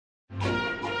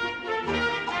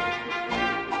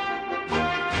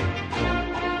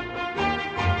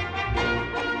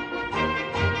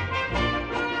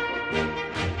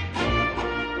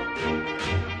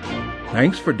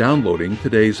Thanks for downloading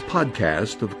today's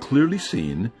podcast of Clearly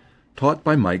Seen, taught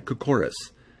by Mike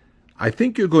Kokoris. I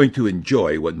think you're going to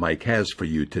enjoy what Mike has for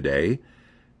you today.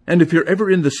 And if you're ever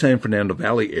in the San Fernando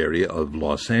Valley area of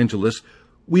Los Angeles,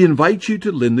 we invite you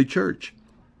to Lindley Church.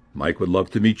 Mike would love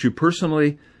to meet you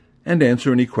personally and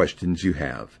answer any questions you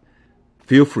have.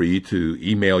 Feel free to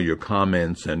email your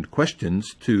comments and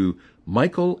questions to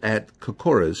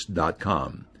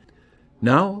michael@kokoris.com.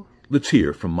 Now, let's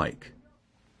hear from Mike.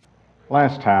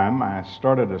 Last time, I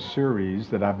started a series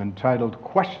that I've entitled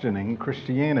Questioning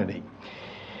Christianity.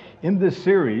 In this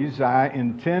series, I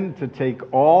intend to take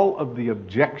all of the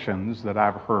objections that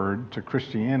I've heard to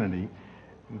Christianity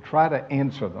and try to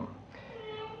answer them.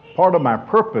 Part of my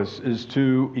purpose is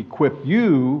to equip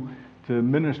you to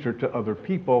minister to other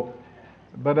people,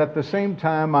 but at the same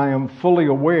time, I am fully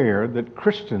aware that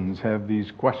Christians have these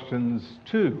questions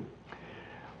too.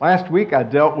 Last week, I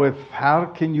dealt with how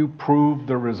can you prove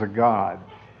there is a God?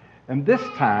 And this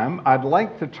time, I'd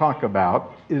like to talk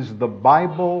about, is the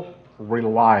Bible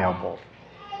reliable?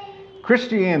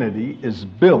 Christianity is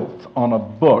built on a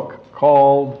book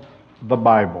called the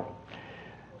Bible.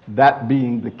 That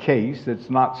being the case, it's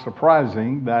not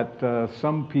surprising that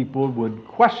some people would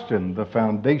question the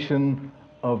foundation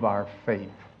of our faith.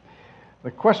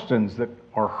 The questions that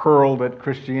are hurled at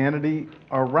Christianity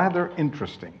are rather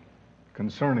interesting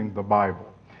concerning the Bible.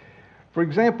 For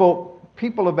example,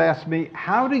 people have asked me,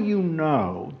 how do you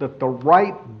know that the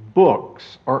right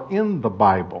books are in the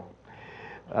Bible?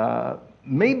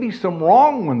 Maybe some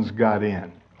wrong ones got in.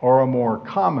 Or a more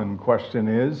common question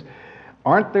is,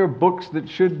 aren't there books that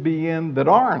should be in that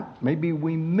aren't? Maybe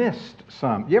we missed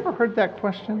some. You ever heard that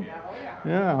question?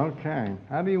 Yeah, okay.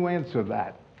 How do you answer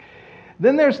that?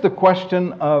 Then there's the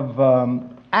question of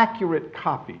accurate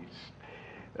copies.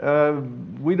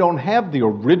 We don't have the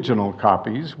original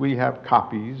copies. We have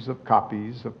copies of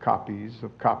copies of copies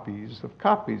of copies of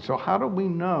copies. So how do we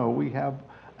know we have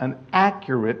an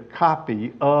accurate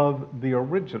copy of the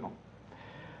original?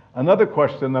 Another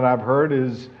question that I've heard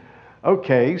is,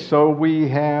 okay, so we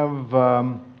have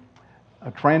a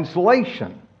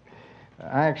translation.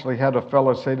 I actually had a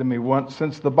fellow say to me once,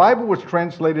 since the Bible was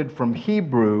translated from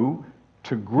Hebrew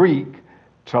to Greek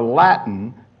to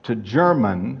Latin to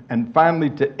German, and finally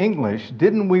to English,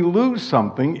 didn't we lose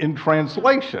something in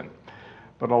translation?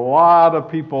 But a lot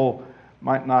of people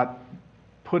might not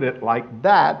put it like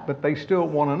that, but they still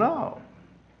want to know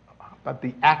about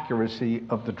the accuracy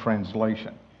of the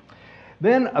translation.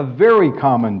 Then a very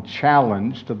common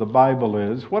challenge to the Bible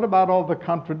is, what about all the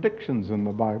contradictions in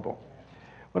the Bible?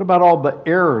 What about all the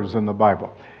errors in the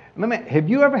Bible? Have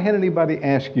you ever had anybody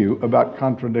ask you about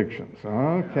contradictions?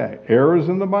 Okay, errors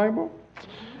in the Bible?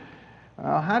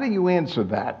 How do you answer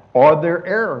that? Are there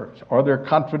errors? Are there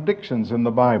contradictions in the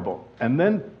Bible? And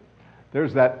then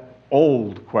there's that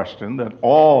old question that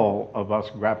all of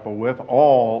us grapple with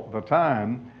all the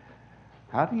time.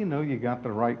 How do you know you got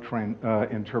the right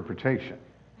interpretation?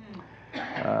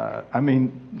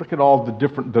 Look at all the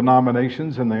different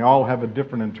denominations, and they all have a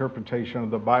different interpretation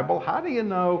of the Bible. How do you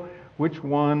know which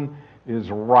one is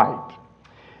right?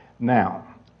 Now,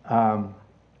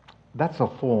 that's a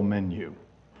full menu.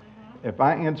 If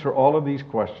I answer all of these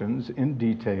questions in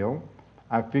detail,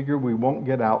 I figure we won't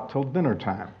get out till dinner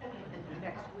time.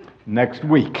 Next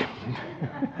week.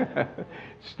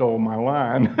 Stole my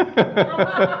line.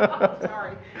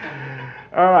 Sorry.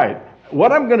 All right.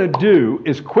 What I'm going to do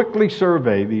is quickly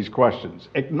survey these questions,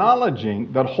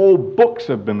 acknowledging that whole books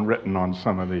have been written on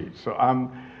some of these. So I'm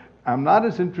not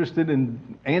as interested in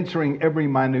answering every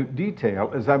minute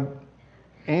detail as I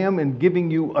am in giving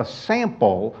you a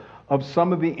sample of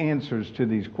some of the answers to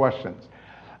these questions.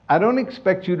 I don't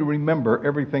expect you to remember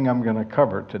everything I'm going to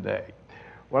cover today.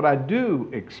 What I do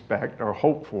expect or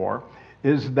hope for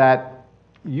is that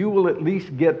you will at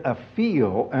least get a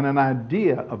feel and an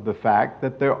idea of the fact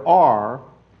that there are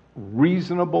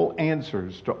reasonable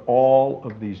answers to all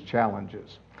of these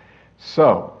challenges.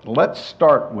 So let's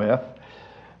start with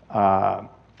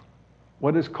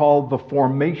what is called the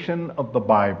formation of the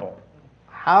Bible.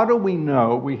 How do we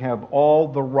know we have all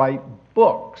the right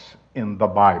books in the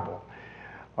Bible?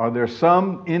 Are there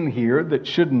some in here that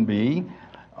shouldn't be?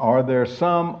 Are there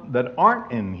some that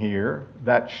aren't in here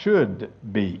that should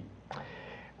be?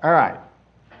 All right.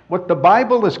 What the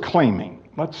Bible is claiming,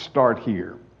 let's start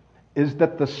here, is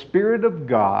that the Spirit of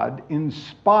God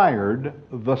inspired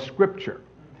the Scripture.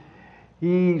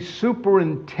 He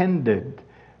superintended,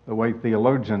 the way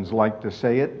theologians like to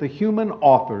say it, the human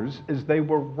authors as they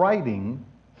were writing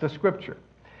the Scripture.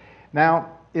 Now,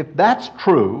 if that's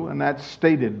true, and that's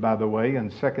stated, by the way,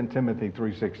 in 2 Timothy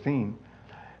 3:16,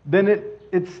 then it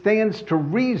it stands to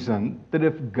reason that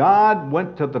if God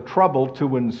went to the trouble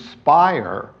to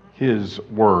inspire His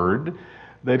Word,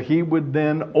 that He would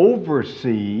then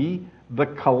oversee the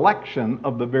collection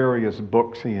of the various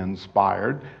books He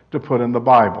inspired to put in the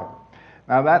Bible.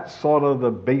 Now that's sort of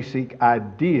the basic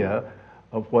idea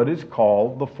of what is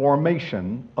called the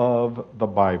formation of the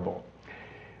Bible.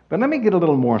 But let me get a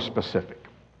little more specific.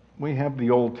 We have the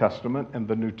Old Testament and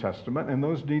the New Testament, and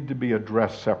those need to be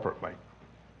addressed separately.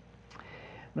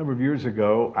 A number of years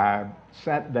ago, I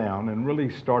sat down and really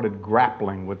started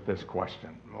grappling with this question.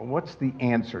 Well, what's the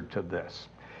answer to this?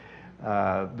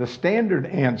 The standard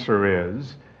answer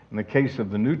is, in the case of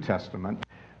the New Testament,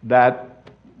 that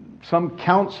some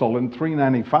council in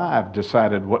 395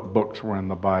 decided what books were in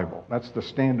the Bible. That's the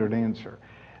standard answer.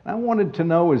 And I wanted to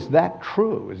know, is that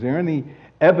true? Is there any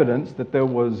evidence that there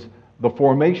was the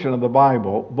formation of the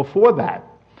Bible before that?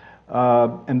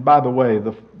 And by the way,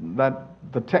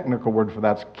 the technical word for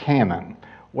that's canon.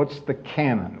 What's the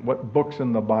canon? What books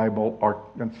in the Bible are,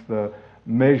 that's the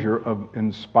measure of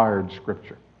inspired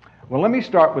Scripture. Well, let me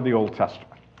start with the Old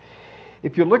Testament.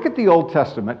 If you look at the Old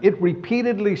Testament, it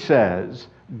repeatedly says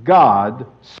God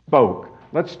spoke.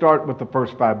 Let's start with the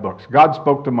first 5 books. God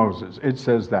spoke to Moses. It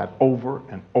says that over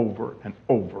and over and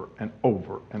over and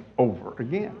over and over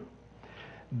again.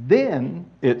 Then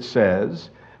it says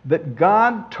that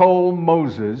God told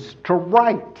Moses to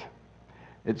write.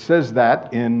 It says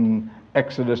that in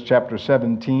Exodus chapter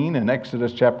 17 and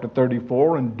Exodus chapter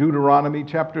 34 and Deuteronomy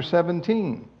chapter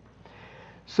 17.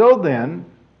 So then,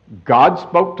 God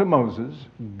spoke to Moses,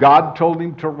 God told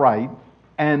him to write,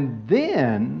 and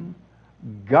then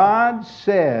God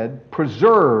said,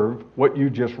 preserve what you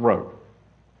just wrote.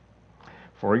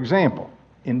 For example,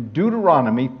 in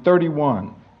Deuteronomy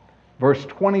 31, verse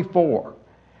 24,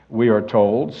 we are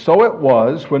told, so it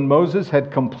was when Moses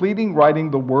had completing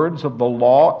writing the words of the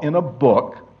law in a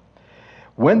book,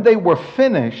 when they were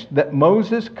finished, that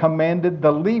Moses commanded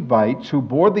the Levites who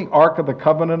bore the ark of the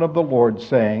covenant of the Lord,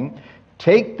 saying,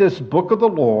 take this book of the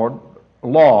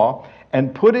law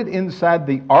and put it inside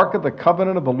the ark of the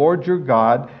covenant of the Lord your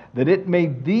God, that it may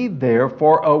be there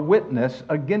for a witness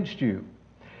against you.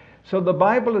 So the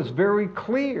Bible is very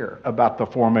clear about the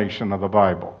formation of the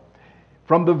Bible.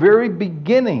 From the very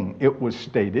beginning, it was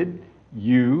stated,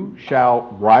 you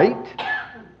shall write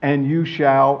and you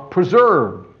shall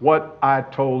preserve what I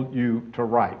told you to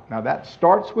write. Now that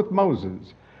starts with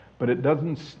Moses, but it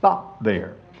doesn't stop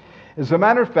there. As a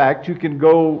matter of fact, you can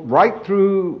go right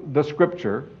through the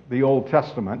Scripture, the Old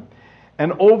Testament,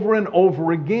 and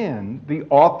over again, the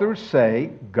authors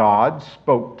say, God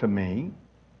spoke to me,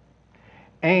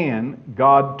 and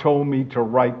God told me to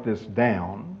write this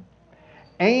down.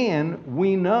 And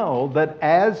we know that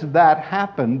as that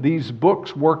happened, these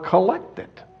books were collected.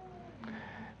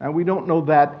 Now, we don't know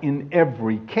that in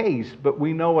every case, but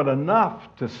we know it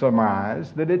enough to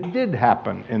surmise that it did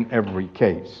happen in every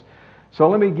case. So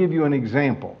let me give you an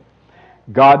example.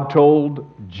 God told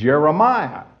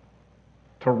Jeremiah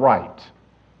to write.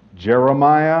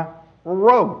 Jeremiah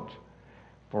wrote.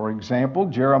 For example,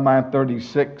 Jeremiah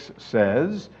 36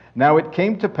 says, now it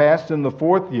came to pass in the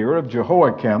 4th year of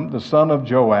Jehoiakim, the son of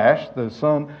Joash,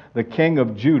 the king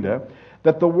of Judah,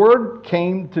 that the word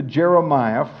came to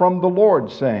Jeremiah from the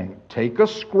Lord, saying, take a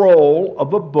scroll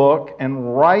of a book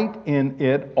and write in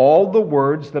it all the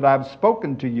words that I've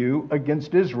spoken to you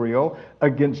against Israel,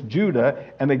 against Judah,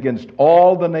 and against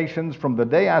all the nations from the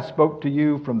day I spoke to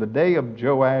you, from the day of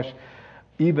Joash,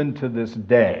 even to this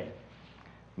day.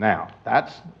 Now,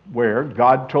 that's where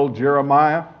God told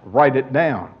Jeremiah, write it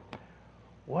down.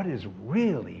 What is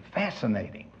really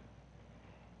fascinating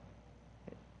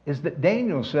is that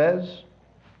Daniel says,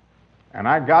 and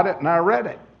I got it and I read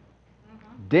it.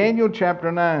 Daniel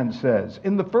chapter 9 says,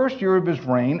 in the 1st year of his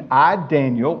reign, I,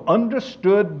 Daniel,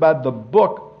 understood by the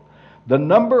book the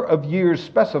number of years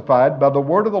specified by the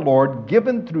word of the Lord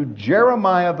given through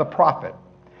Jeremiah the prophet,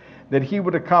 that he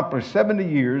would accomplish 70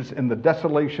 years in the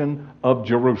desolation of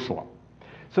Jerusalem.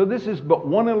 So this is but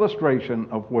one illustration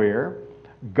of where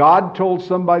God told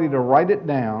somebody to write it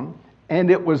down,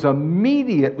 and it was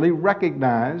immediately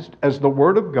recognized as the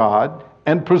Word of God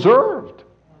and preserved.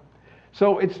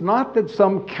 So it's not that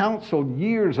some council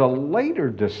years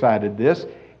later decided this.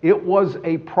 It was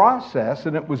a process,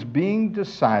 and it was being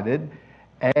decided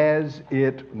as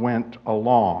it went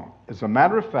along. As a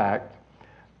matter of fact,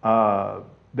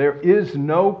 there is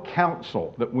no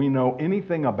council that we know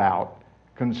anything about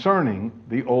concerning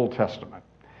the Old Testament.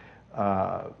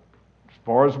 As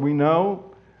far as we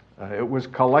know, it was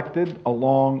collected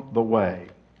along the way.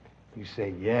 You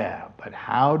say, yeah, but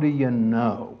how do you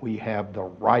know we have the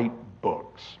right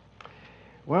books?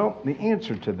 Well, the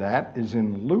answer to that is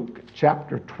in Luke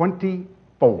chapter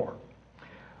 24.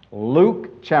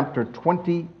 Luke chapter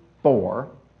 24,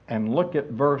 and look at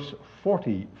verse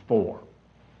 44.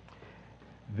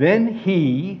 Then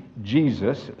he,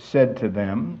 Jesus, said to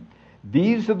them,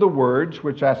 "These are the words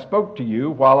which I spoke to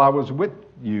you while I was with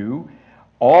you.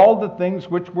 All the things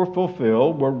which were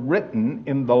fulfilled were written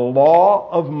in the law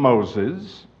of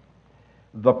Moses,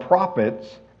 the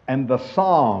prophets, and the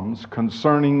Psalms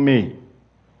concerning me."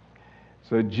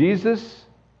 So Jesus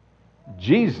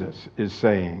is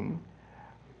saying,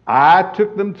 I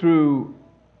took them through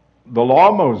the law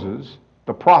of Moses,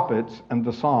 the prophets, and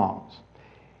the Psalms.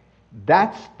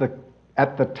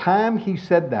 At the time he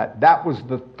said that was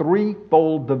the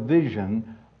threefold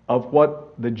division of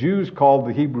what the Jews called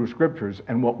the Hebrew Scriptures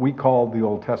and what we call the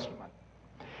Old Testament.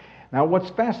 Now, what's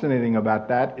fascinating about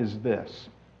that is this.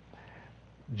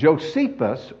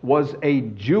 Josephus was a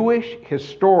Jewish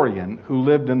historian who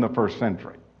lived in the first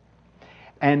century.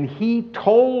 And he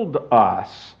told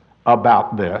us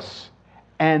about this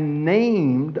and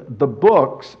named the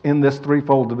books in this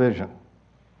threefold division.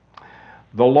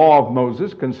 The law of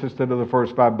Moses consisted of the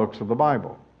first 5 books of the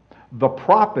Bible. The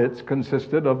prophets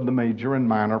consisted of the major and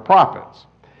minor prophets.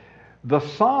 The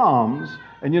Psalms,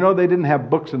 and they didn't have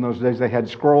books in those days, they had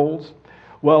scrolls.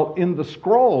 Well, in the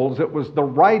scrolls, it was the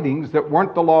writings that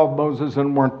weren't the law of Moses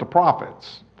and weren't the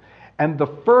prophets. And the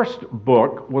first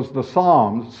book was the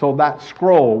Psalms, so that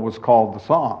scroll was called the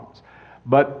Psalms.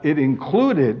 But it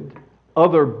included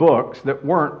other books that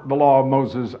weren't the law of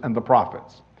Moses and the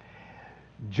prophets.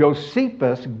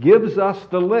 Josephus gives us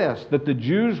the list that the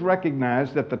Jews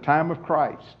recognized at the time of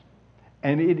Christ,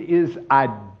 and it is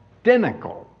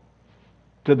identical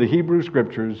to the Hebrew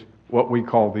Scriptures, what we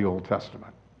call the Old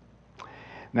Testament.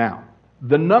 Now,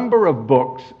 the number of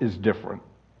books is different,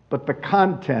 but the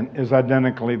content is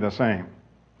identically the same.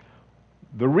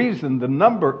 The reason the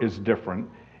number is different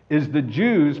is the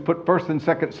Jews put 1st and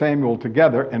 2nd Samuel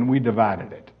together and we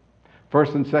divided it.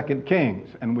 1st and 2nd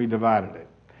Kings, and we divided it.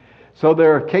 So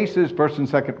there are cases, 1st and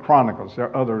 2nd Chronicles, there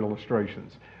are other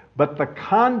illustrations. But the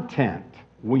content,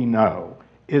 we know,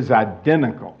 is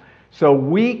identical. So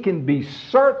we can be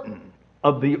certain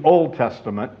of the Old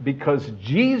Testament because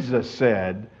Jesus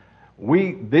said,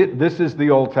 this is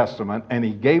the Old Testament, and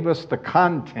he gave us the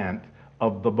content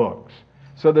of the books.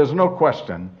 So there's no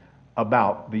question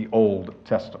about the Old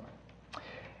Testament.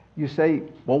 You say,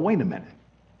 well, wait a minute.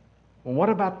 Well, what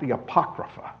about the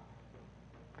Apocrypha?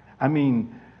 I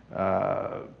mean,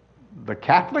 the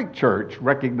Catholic Church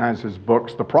recognizes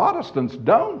books, the Protestants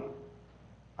don't.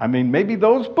 I mean, maybe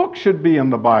those books should be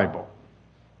in the Bible.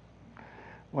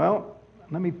 Well,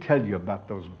 let me tell you about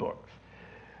those books.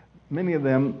 Many of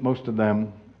them, most of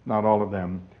them, not all of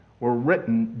them, were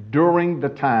written during the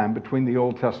time between the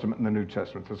Old Testament and the New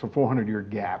Testament. There's a 400-year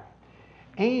gap.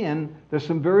 And there's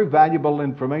some very valuable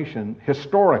information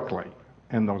historically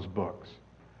in those books.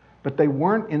 But they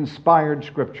weren't inspired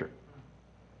Scripture.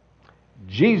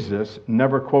 Jesus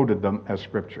never quoted them as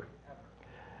Scripture.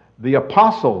 The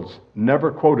apostles never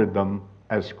quoted them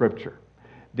as Scripture.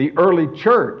 The early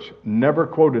church never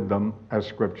quoted them as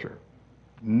Scripture.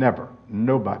 Never.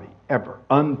 Nobody. Ever.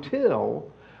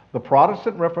 Until the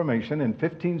Protestant Reformation in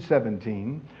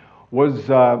 1517 was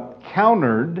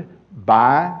countered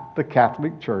by the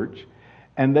Catholic Church,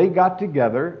 and they got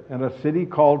together in a city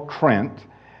called Trent,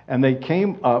 and they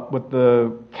came up with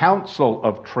the Council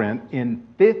of Trent in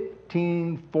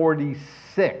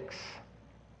 1546.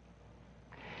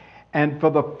 And for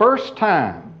the first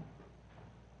time,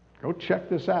 go check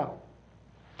this out,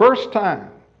 first time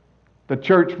the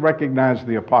church recognized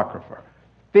the Apocrypha,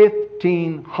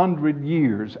 1,500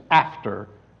 years after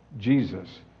Jesus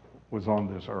was on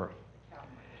this earth.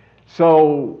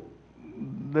 So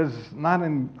there's not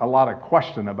a lot of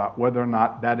question about whether or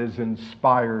not that is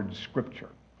inspired Scripture.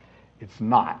 It's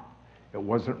not. It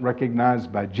wasn't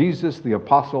recognized by Jesus, the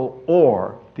apostle,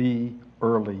 or the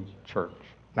early church.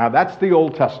 Now that's the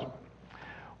Old Testament.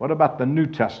 What about the New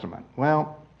Testament?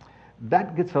 Well,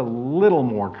 that gets a little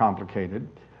more complicated,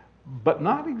 but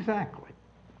not exactly.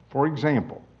 For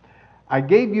example, I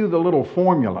gave you the little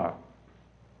formula.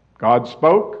 God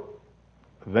spoke,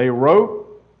 they wrote,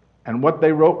 and what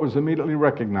they wrote was immediately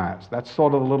recognized. That's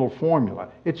sort of the little formula.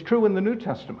 It's true in the New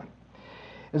Testament.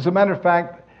 As a matter of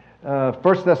fact, 1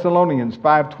 Thessalonians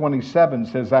 5:27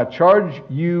 says, I charge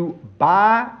you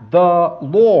by the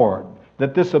Lord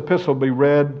that this epistle be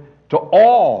read to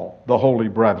all the holy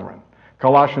brethren.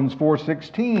 Colossians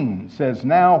 4:16 says,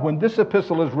 now when this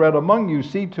epistle is read among you,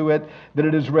 see to it that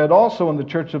it is read also in the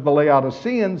church of the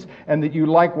Laodiceans, and that you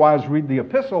likewise read the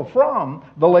epistle from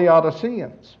the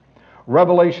Laodiceans.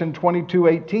 Revelation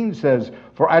 22:18 says,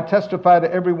 "For I testify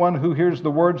to everyone who hears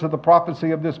the words of the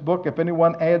prophecy of this book, if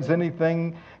anyone adds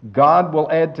anything, God will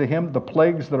add to him the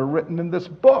plagues that are written in this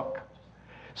book."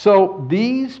 So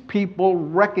these people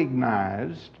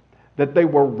recognized that they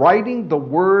were writing the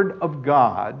Word of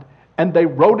God, and they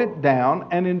wrote it down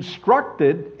and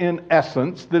instructed, in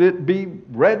essence, that it be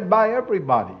read by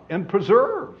everybody and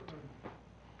preserved.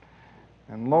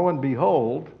 And lo and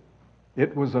behold,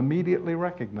 it was immediately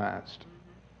recognized.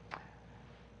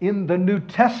 In the New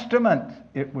Testament,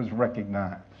 it was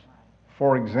recognized.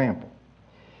 For example,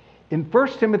 in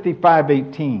 1 Timothy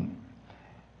 5:18,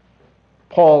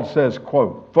 Paul says,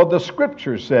 quote, "For the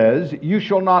Scripture says, you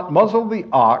shall not muzzle the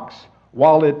ox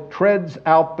while it treads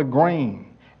out the grain,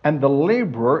 and the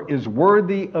laborer is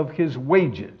worthy of his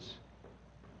wages."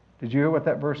 Did you hear what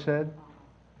that verse said?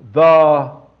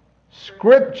 The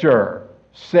Scripture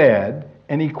said,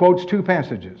 and he quotes two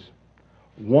passages.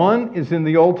 One is in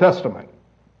the Old Testament.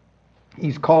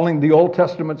 He's calling the Old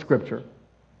Testament Scripture.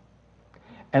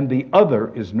 And the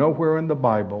other is nowhere in the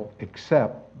Bible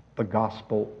except the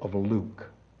Gospel of Luke.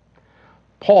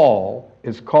 Paul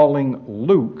is calling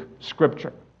Luke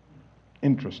Scripture.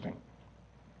 Interesting.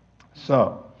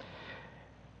 So,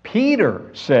 Peter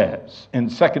says in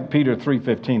 2 Peter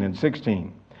 3:15 and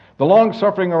 16, "The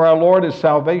long-suffering of our Lord is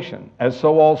salvation, as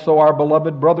so also our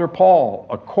beloved brother Paul,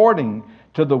 according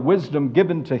to the wisdom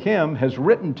given to him, has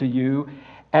written to you,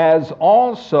 as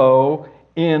also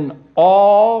in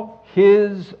all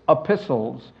his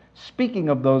epistles, speaking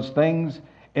of those things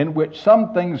in which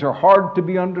some things are hard to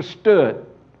be understood."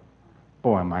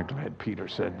 Boy, am I glad Peter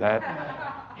said that.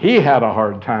 He had a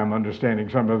hard time understanding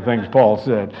some of the things Paul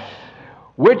said.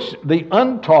 "Which the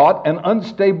untaught and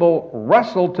unstable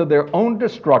wrestle to their own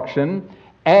destruction,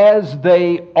 as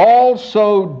they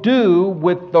also do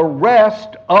with the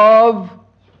rest of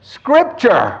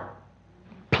Scripture."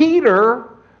 Peter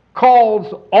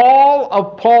calls all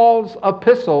of Paul's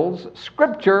epistles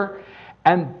Scripture,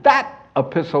 and that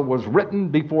epistle was written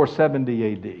before 70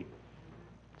 AD.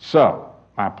 So,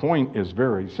 my point is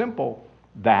very simple,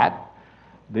 that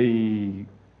the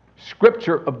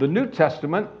Scripture of the New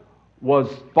Testament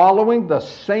was following the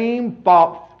same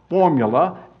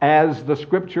formula as the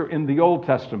Scripture in the Old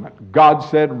Testament. God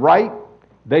said, write,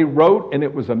 they wrote, and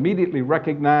it was immediately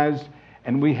recognized,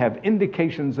 and we have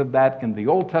indications of that in the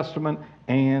Old Testament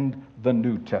and the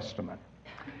New Testament.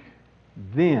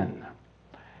 Then,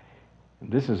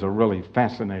 this is a really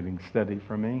fascinating study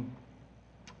for me.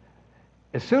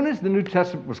 As soon as the New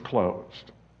Testament was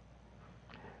closed,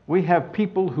 we have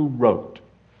people who wrote.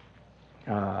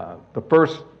 The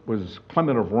first was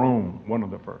Clement of Rome, one of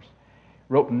the first.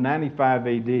 Wrote in 95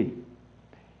 AD.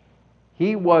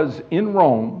 He was in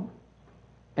Rome,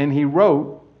 and he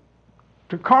wrote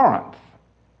to Corinth.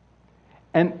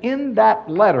 And in that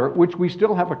letter, which we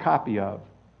still have a copy of,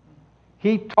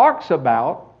 he talks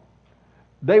about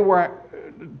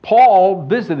Paul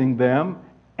visiting them,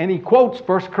 and he quotes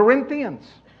 1 Corinthians.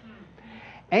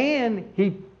 And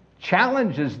he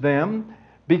challenges them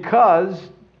because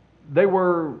they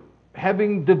were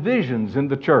having divisions in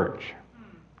the church.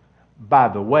 By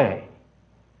the way,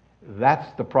 that's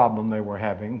the problem they were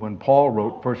having when Paul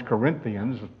wrote 1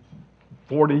 Corinthians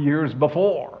 40 years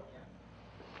before.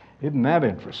 Isn't that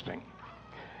interesting?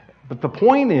 But the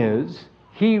point is,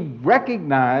 he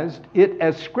recognized it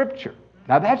as Scripture.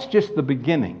 Now, that's just the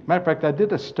beginning. Matter of fact, I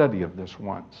did a study of this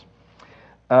once.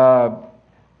 1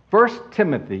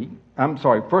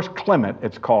 Clement,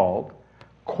 it's called,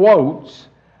 quotes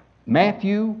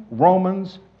Matthew,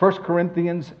 Romans, 1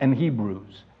 Corinthians, and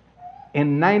Hebrews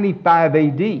in 95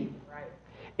 AD. Right.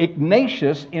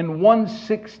 Ignatius in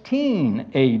 116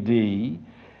 AD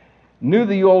knew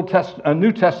the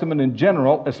New Testament in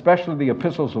general, especially the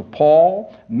epistles of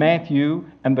Paul, Matthew,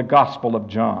 and the Gospel of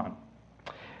John.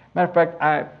 Matter of fact,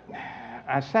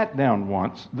 I sat down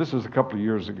once, this was a couple of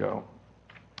years ago,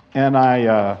 and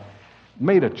I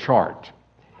made a chart.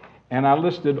 And I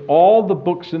listed all the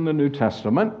books in the New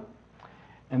Testament,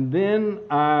 and then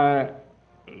I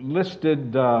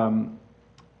listed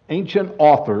ancient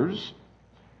authors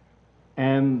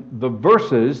and the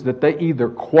verses that they either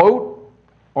quote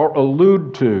or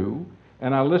allude to,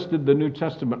 and I listed the New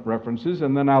Testament references,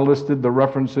 and then I listed the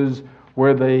references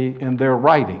where in their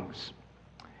writings.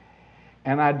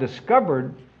 And I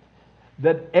discovered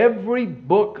that every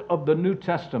book of the New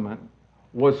Testament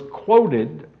was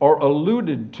quoted or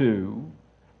alluded to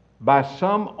by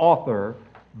some author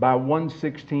by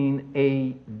 116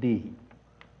 AD.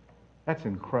 That's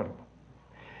incredible.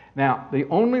 Now, the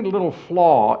only little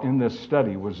flaw in this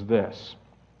study was this.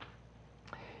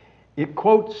 They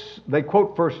quote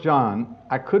 1 John.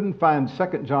 I couldn't find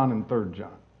 2 John and 3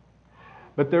 John.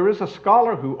 But there is a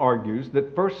scholar who argues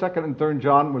that 1st, 2nd, and 3rd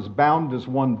John was bound as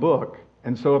one book,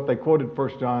 and so if they quoted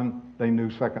 1 John, they knew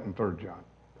 2nd and 3rd John.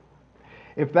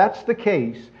 If that's the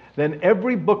case, then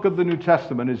every book of the New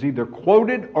Testament is either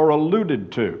quoted or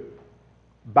alluded to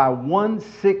by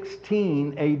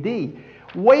 116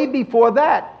 AD. Way before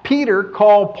that, Peter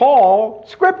called Paul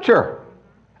Scripture,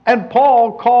 and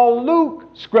Paul called Luke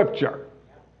Scripture.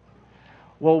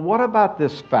 Well, what about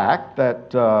this fact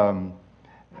that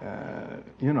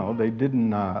they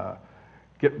didn't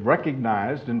get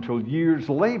recognized until years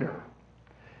later?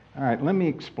 All right, let me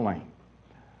explain.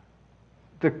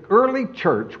 The early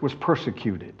church was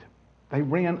persecuted. They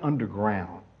ran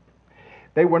underground.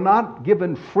 They were not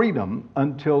given freedom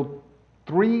until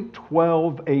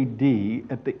 312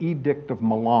 AD at the Edict of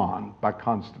Milan by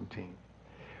Constantine.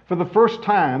 For the first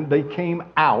time, they came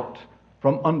out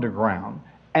from underground,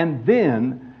 and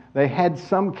then they had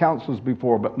some councils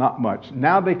before, but not much.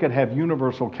 Now they could have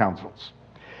universal councils.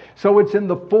 So it's in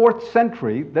the 4th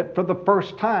century that for the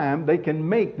first time they can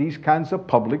make these kinds of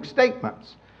public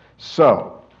statements.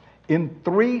 So, in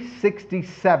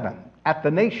 367,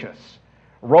 Athanasius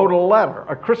wrote a letter,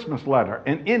 a Christmas letter,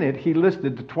 and in it he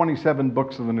listed the 27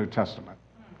 books of the New Testament.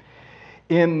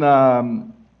 In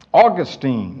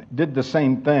Augustine did the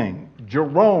same thing.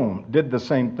 Jerome did the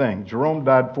same thing. Jerome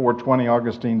died 420,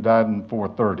 Augustine died in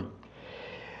 430.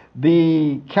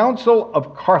 The Council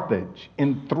of Carthage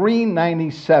in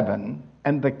 397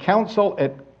 and the Council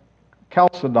at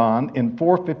Chalcedon in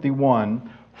 451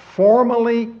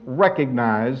 formally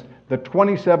recognized the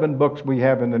 27 books we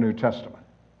have in the New Testament.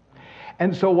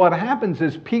 And so what happens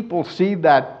is people see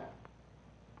that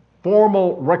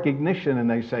formal recognition and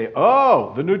they say,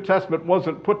 oh, the New Testament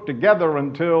wasn't put together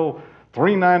until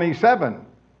 397.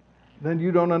 Then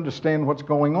you don't understand what's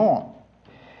going on.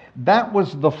 That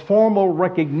was the formal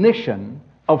recognition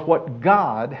of what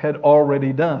God had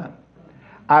already done.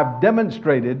 I've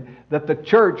demonstrated that the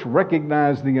church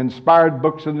recognized the inspired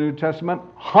books of the New Testament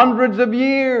hundreds of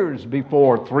years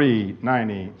before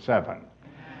 397.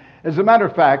 As a matter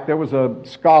of fact, there was a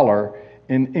scholar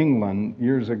in England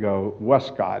years ago,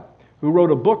 Westcott, who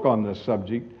wrote a book on this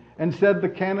subject and said the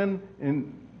canon,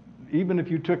 even if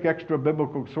you took extra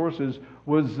biblical sources,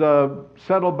 was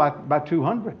settled by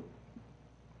 200.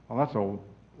 Well, that's a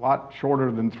lot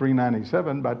shorter than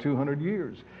 397 by 200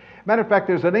 years. Matter of fact,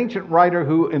 there's an ancient writer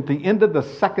who at the end of the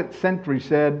 2nd century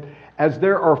said, as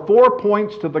there are 4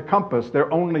 points to the compass, there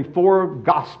are only 4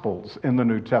 gospels in the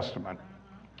New Testament.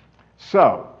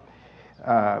 So,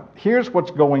 here's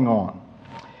what's going on.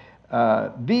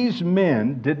 These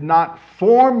men did not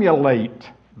formulate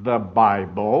the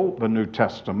Bible, the New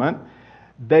Testament.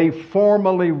 They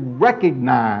formally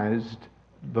recognized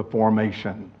the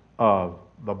formation of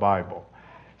the Bible.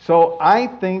 So I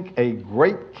think a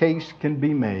great case can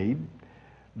be made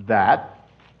that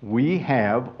we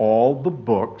have all the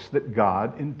books that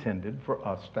God intended for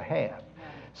us to have.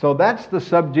 So that's the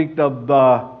subject of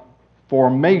the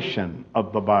formation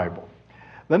of the Bible.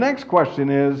 The next question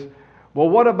is, well,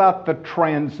 what about the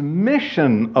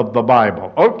transmission of the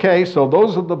Bible? Okay, so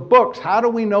those are the books. How do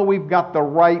we know we've got the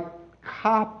right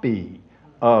copy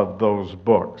of those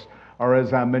books? Or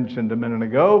as I mentioned a minute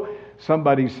ago,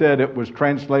 somebody said it was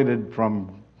translated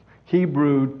from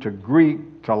Hebrew to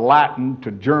Greek to Latin to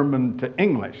German to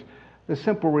English. The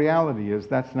simple reality is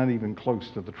that's not even close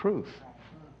to the truth.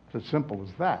 It's as simple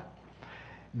as that.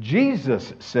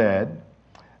 Jesus said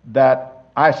that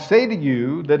I say to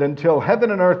you that until heaven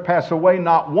and earth pass away,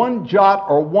 not one jot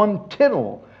or one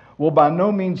tittle will by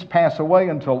no means pass away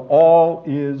until all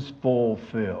is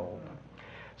fulfilled.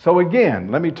 So again,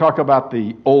 let me talk about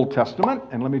the Old Testament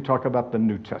and let me talk about the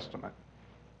New Testament.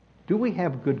 Do we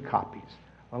have good copies?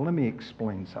 Well, let me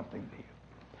explain something to you.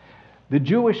 The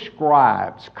Jewish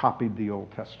scribes copied the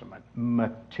Old Testament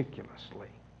meticulously.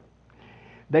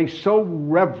 They so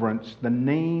reverenced the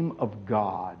name of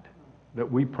God that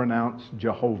we pronounce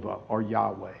Jehovah or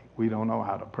Yahweh. We don't know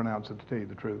how to pronounce it, to tell you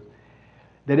the truth.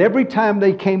 That every time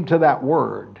they came to that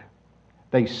word,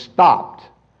 they stopped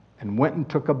and went and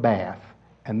took a bath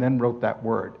and then wrote that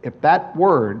word. If that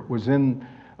word was in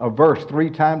a verse 3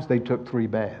 times, they took 3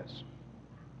 baths.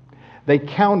 They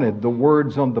counted the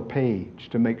words on the page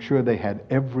to make sure they had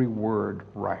every word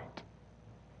right.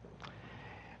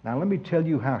 Now let me tell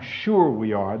you how sure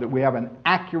we are that we have an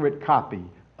accurate copy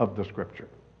of the Scripture.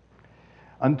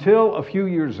 Until a few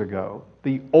years ago,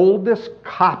 the oldest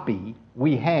copy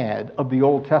we had of the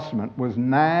Old Testament was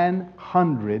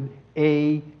 900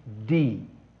 A.D.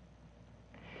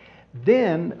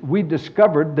 Then we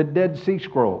discovered the Dead Sea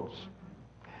Scrolls.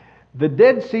 The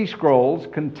Dead Sea Scrolls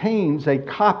contains a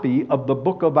copy of the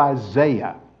book of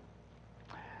Isaiah,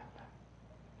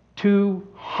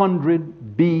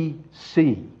 200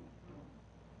 BC.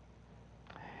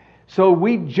 So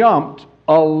we jumped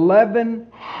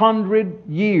 1,100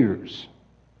 years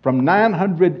from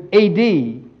 900 AD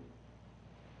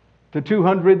to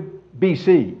 200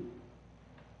 BC.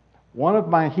 One of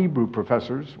my Hebrew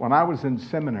professors, when I was in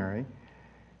seminary,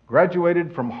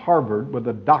 graduated from Harvard with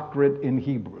a doctorate in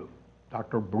Hebrew,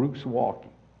 Dr. Bruce Walke.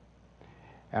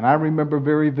 And I remember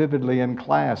very vividly in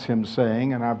class him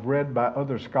saying, and I've read by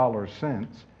other scholars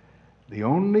since, the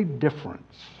only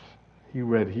difference, he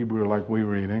read Hebrew like we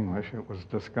read English, it was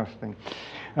disgusting.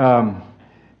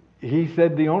 He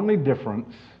said the only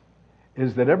difference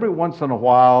is that every once in a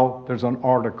while there's an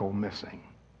article missing,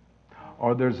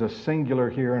 or there's a singular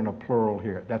here and a plural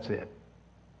here. That's it.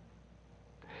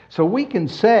 So we can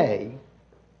say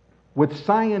with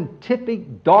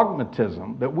scientific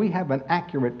dogmatism that we have an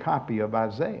accurate copy of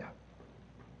Isaiah.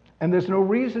 And there's no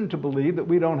reason to believe that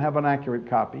we don't have an accurate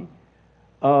copy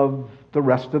of the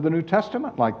rest of the New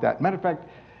Testament like that. Matter of fact,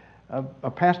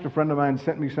 a pastor friend of mine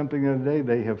sent me something the other day.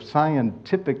 They have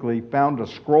scientifically found a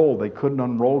scroll they couldn't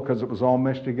unroll because it was all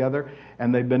meshed together,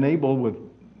 and they've been able with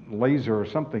laser or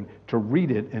something to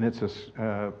read it, and it's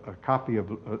a copy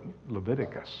of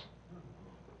Leviticus.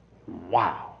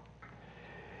 Wow.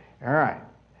 All right.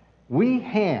 We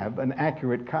have an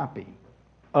accurate copy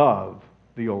of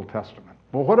the Old Testament.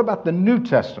 Well, what about the New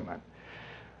Testament?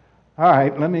 All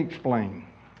right, let me explain.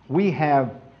 We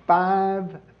have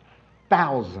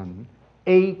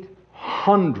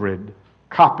 5,800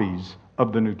 copies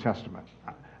of the New Testament.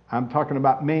 I'm talking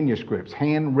about manuscripts,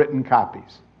 handwritten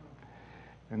copies.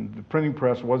 And the printing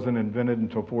press wasn't invented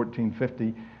until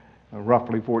 1450,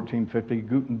 roughly 1450,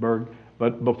 Gutenberg.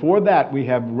 But before that, we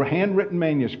have handwritten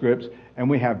manuscripts, and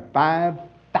we have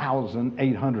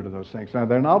 5,800 of those things. Now,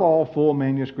 they're not all full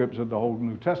manuscripts of the whole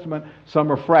New Testament.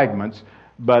 Some are fragments,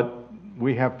 but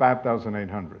we have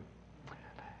 5,800.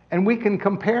 And we can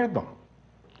compare them.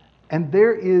 And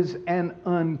there is an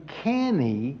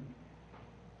uncanny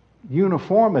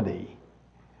uniformity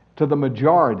to the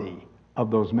majority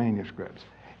of those manuscripts.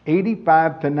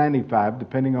 85 to 95,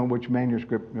 depending on which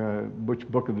manuscript, which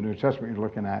book of the New Testament you're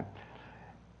looking at,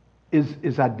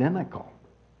 is identical.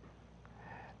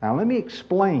 Now let me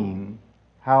explain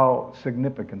how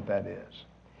significant that is.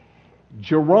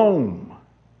 Jerome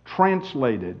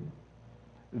translated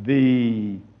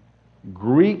the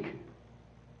Greek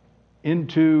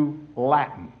into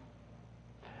Latin.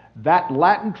 That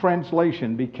Latin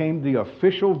translation became the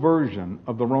official version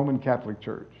of the Roman Catholic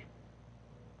Church.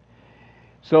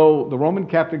 So the Roman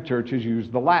Catholic Church has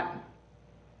used the Latin.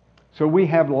 So we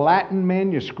have Latin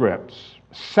manuscripts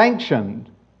sanctioned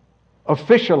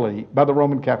officially by the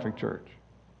Roman Catholic Church.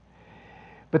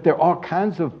 But there are all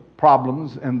kinds of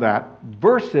problems in that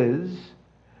versus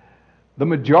the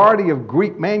majority of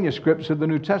Greek manuscripts of the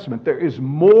New Testament. There is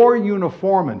more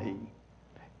uniformity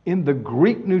in the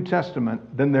Greek New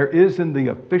Testament than there is in the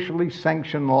officially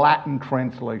sanctioned Latin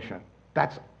translation.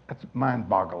 That's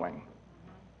mind-boggling.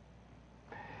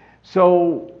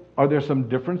 So, are there some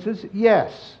differences?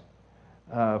 Yes.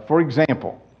 For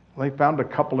example, they found a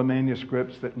couple of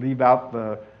manuscripts that leave out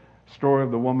the story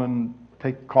of the woman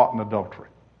caught in adultery.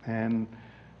 And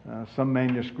some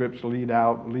manuscripts leave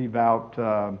out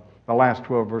the last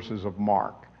 12 verses of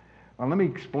Mark. Now, let me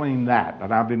explain that.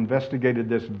 And I've investigated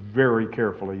this very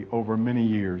carefully over many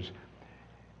years.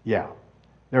 Yeah,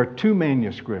 there are two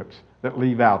manuscripts that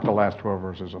leave out the last 12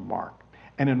 verses of Mark.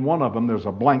 And in one of them, there's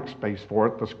a blank space for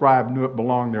it. The scribe knew it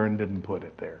belonged there and didn't put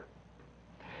it there.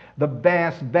 The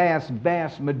vast, vast,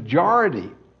 vast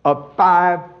majority of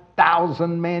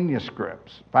 5,000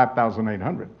 manuscripts,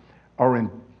 5,800, are in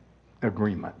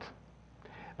agreement.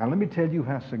 Now, let me tell you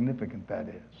how significant that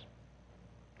is.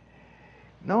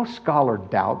 No scholar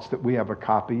doubts that we have a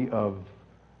copy of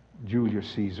Julius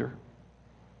Caesar,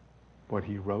 what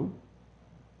he wrote.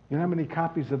 You know how many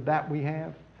copies of that we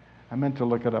have? I meant to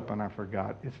look it up and I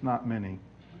forgot. It's not many,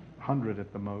 100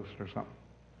 at the most or something.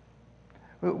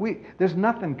 There's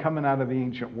nothing coming out of the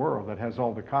ancient world that has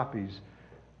all the copies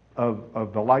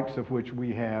of the likes of which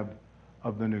we have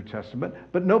of the New Testament.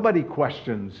 But nobody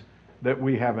questions that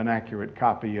we have an accurate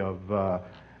copy of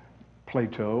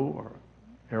Plato or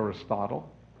Aristotle.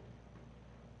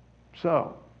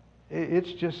 So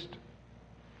it's just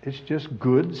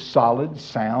good, solid,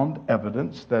 sound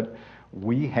evidence that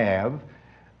we have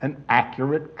an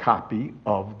accurate copy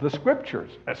of the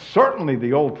Scriptures, certainly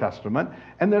the Old Testament,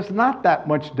 and there's not that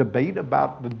much debate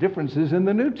about the differences in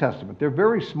the New Testament. They're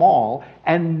very small,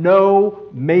 and no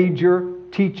major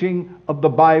teaching of the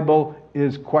Bible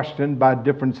is questioned by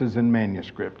differences in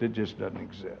manuscript. It just doesn't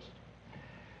exist.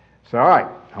 So, all right,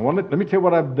 let me tell you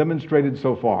what I've demonstrated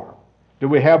so far. Do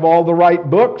we have all the right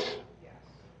books? Yes.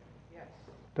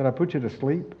 Did I put you to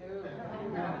sleep?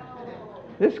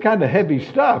 It's kind of heavy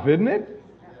stuff, isn't it?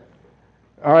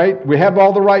 All right, we have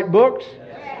all the right books?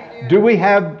 Yes. Do we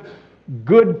have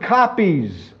good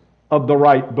copies of the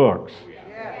right books?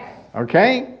 Yes.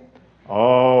 Okay?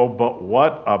 Oh, but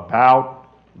what about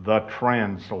the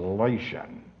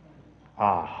translation?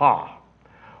 Aha.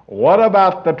 What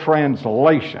about the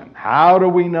translation? How do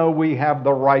we know we have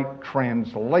the right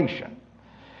translation?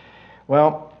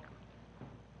 Well,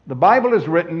 the Bible is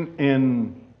written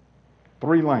in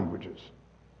 3 languages.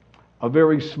 A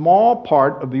very small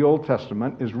part of the Old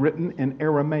Testament is written in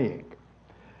Aramaic,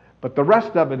 but the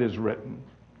rest of it is written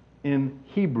in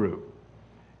Hebrew,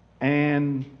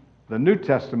 and the New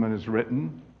Testament is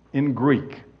written in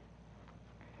Greek.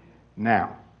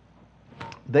 Now,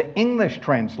 the English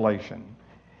translation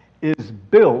is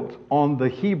built on the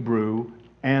Hebrew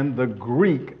and the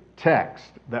Greek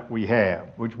text that we have,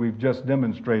 which we've just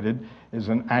demonstrated is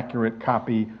an accurate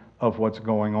copy of what's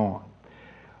going on.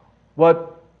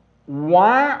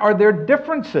 Why are there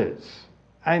differences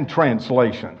in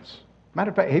translations? Matter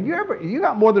of fact, you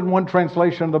got more than one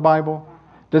translation of the Bible?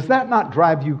 Does that not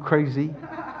drive you crazy?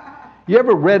 You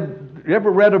ever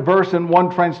read a verse in one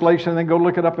translation and then go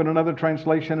look it up in another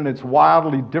translation and it's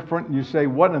wildly different and you say,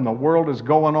 what in the world is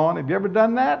going on? Have you ever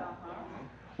done that?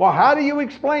 Well, how do you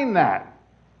explain that?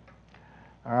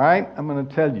 All right, I'm going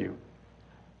to tell you.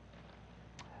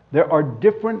 There are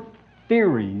different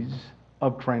theories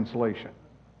of translation.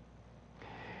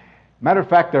 Matter of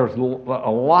fact, there's a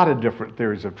lot of different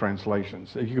theories of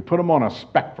translations. You could put them on a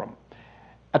spectrum.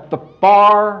 At the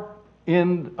far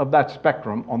end of that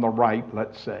spectrum, on the right,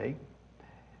 let's say,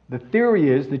 the theory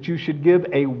is that you should give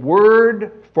a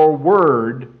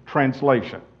word-for-word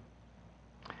translation.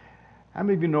 How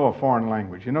many of you know a foreign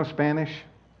language? You know Spanish?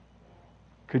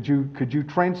 Could you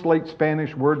translate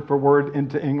Spanish word for word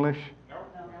into English? No.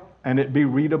 And it be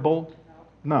readable?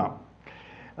 No.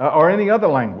 Or any other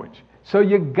language. So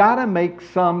you got to make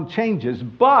some changes,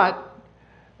 but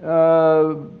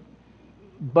you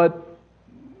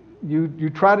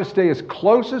try to stay as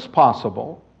close as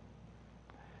possible,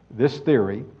 this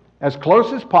theory, as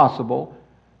close as possible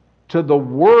to the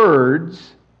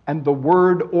words and the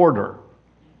word order.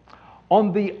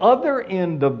 On the other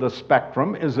end of the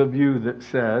spectrum is a view that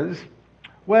says,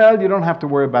 well, you don't have to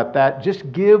worry about that.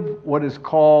 Just give what is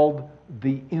called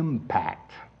the impact.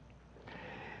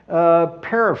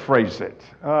 Paraphrase it.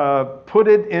 Put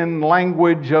it in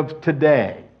language of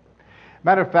today.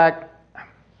 Matter of fact,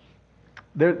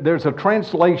 there's a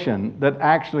translation that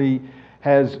actually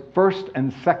has first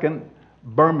and second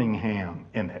Birmingham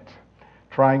in it,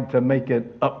 trying to make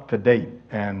it up to date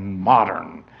and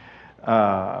modern.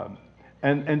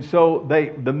 And so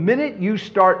the minute you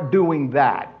start doing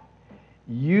that,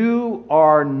 you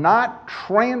are not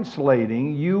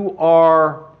translating, you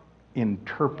are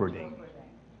interpreting.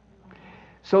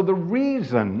 So the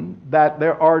reason that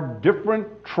there are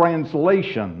different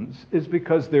translations is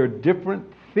because there are different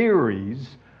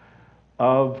theories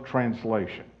of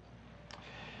translation.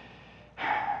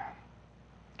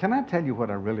 Can I tell you what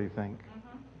I really think?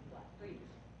 Please.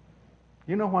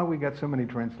 You know why we got so many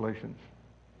translations?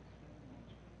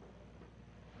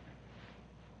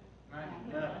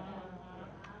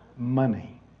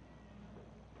 Money.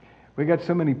 We got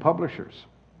so many publishers.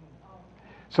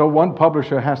 So one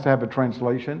publisher has to have a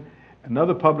translation.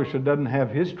 Another publisher doesn't have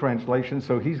his translation,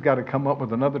 so he's got to come up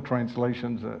with another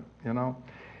translation, Now,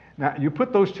 you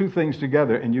put those two things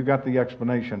together and you got the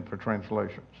explanation for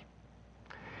translations.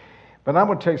 But I'm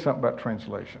going to tell you something about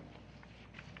translation.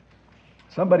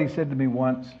 Somebody said to me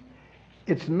once,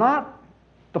 it's not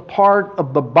the part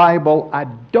of the Bible I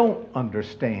don't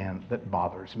understand that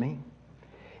bothers me.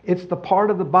 It's the part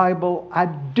of the Bible I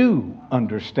do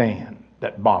understand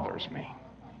that bothers me.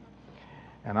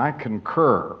 And I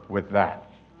concur with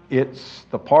that. It's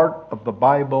the part of the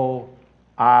Bible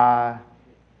I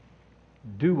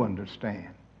do understand.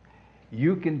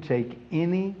 You can take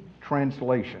any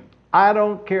translation. I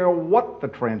don't care what the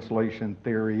translation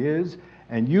theory is,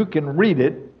 and you can read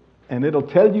it, and it'll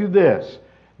tell you this: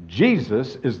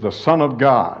 Jesus is the Son of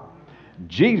God.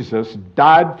 Jesus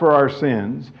died for our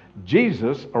sins.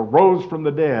 Jesus arose from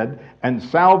the dead, and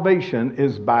salvation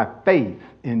is by faith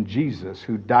in Jesus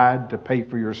who died to pay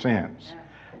for your sins.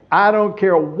 I don't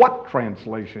care what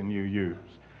translation you use.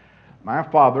 My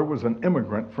father was an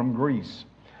immigrant from Greece.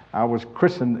 I was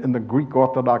christened in the Greek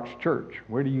Orthodox Church.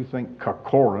 Where do you think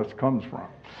Kokoros comes from?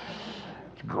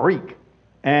 It's Greek.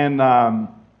 And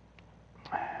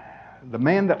The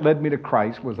man that led me to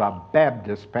Christ was a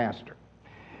Baptist pastor.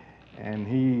 And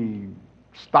he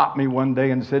stopped me one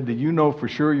day and said, "Do you know for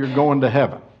sure you're going to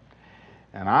heaven?"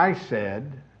 And I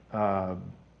said, "Yeah,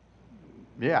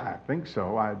 I think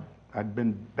so." I'd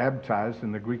been baptized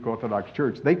in the Greek Orthodox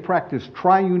Church. They practice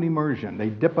triune immersion. They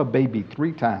dip a baby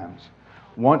 3 times,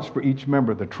 once for each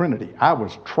member of the Trinity. I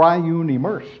was triune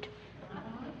immersed.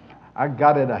 I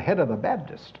got it ahead of the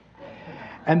Baptist.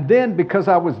 And then because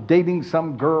I was dating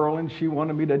some girl and she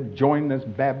wanted me to join this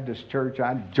Baptist church,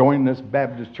 I joined this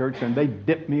Baptist church and they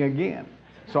dipped me again.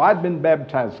 So I'd been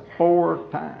baptized 4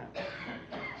 times.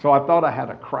 So I thought I had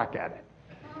a crack at it.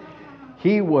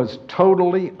 He was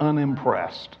totally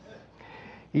unimpressed.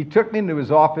 He took me into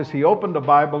his office, he opened the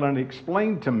Bible and he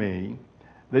explained to me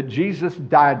that Jesus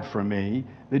died for me,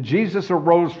 that Jesus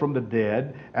arose from the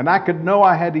dead, and I could know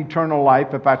I had eternal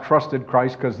life if I trusted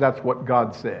Christ because that's what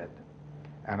God said.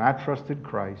 And I trusted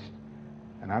Christ,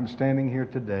 and I'm standing here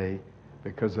today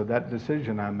because of that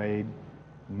decision I made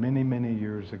many, many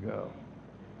years ago.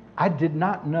 I did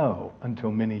not know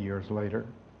until many years later.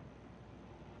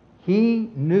 He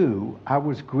knew I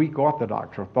was Greek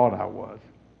Orthodox, or thought I was.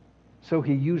 So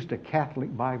he used a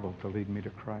Catholic Bible to lead me to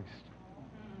Christ.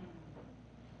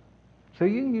 So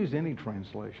you can use any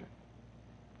translation.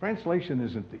 Translation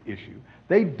isn't the issue.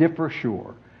 They differ,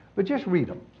 sure, but just read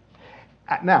them.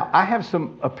 Now, I have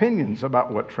some opinions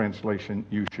about what translation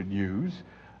you should use.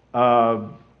 Matter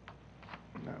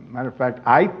of fact,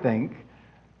 I think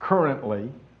currently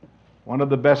one of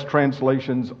the best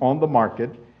translations on the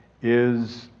market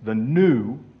is the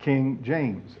New King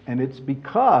James. And it's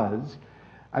because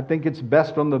I think it's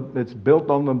built on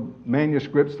the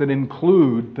manuscripts that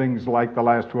include things like the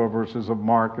last 12 verses of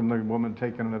Mark and the woman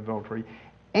taken in adultery.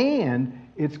 And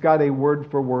it's got a word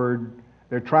for word.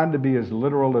 They're trying to be as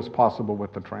literal as possible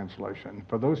with the translation.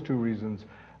 For those 2 reasons,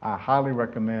 I highly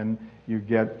recommend you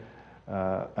get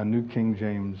a New King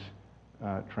James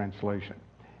translation.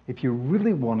 If you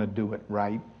really want to do it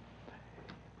right,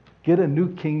 get a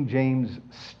New King James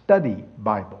Study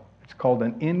Bible. It's called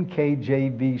an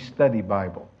NKJV Study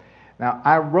Bible. Now,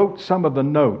 I wrote some of the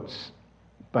notes,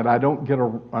 but I don't get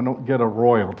a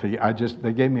royalty.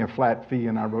 They gave me a flat fee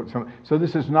and I wrote some. So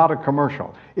this is not a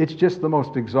commercial. It's just the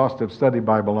most exhaustive study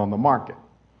Bible on the market.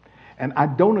 And I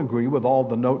don't agree with all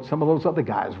the notes some of those other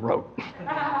guys wrote.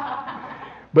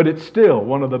 But it's still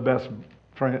one of the best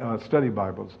study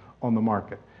Bibles on the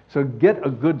market. So get a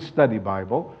good study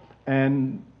Bible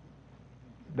and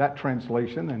that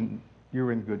translation and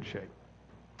you're in good shape.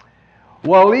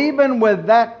 Well, even with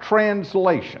that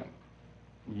translation,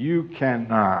 you can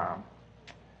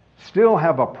still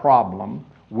have a problem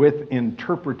with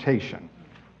interpretation,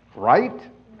 right?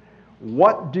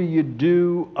 What do you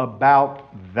do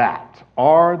about that?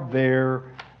 Are there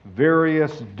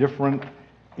various different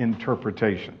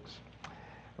interpretations?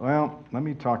 Well, let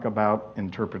me talk about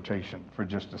interpretation for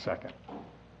just a second.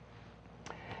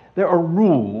 There are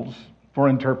rules for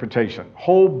interpretation.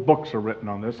 Whole books are written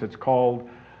on this. It's called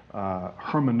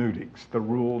hermeneutics, the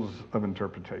rules of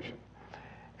interpretation.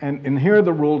 And here are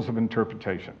the rules of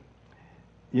interpretation.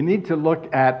 You need to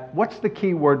look at, what's the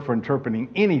key word for interpreting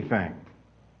anything?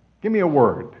 Give me a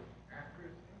word.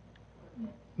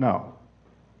 No.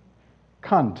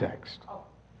 Context.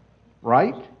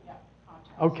 Right?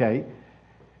 Okay.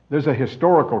 There's a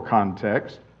historical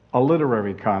context, a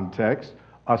literary context,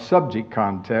 a subject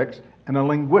context, and a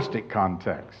linguistic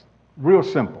context. Real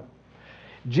simple.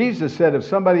 Jesus said if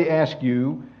somebody asked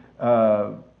you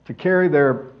to carry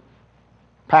their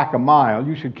pack a mile,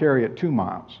 you should carry it 2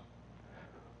 miles.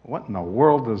 What in the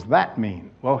world does that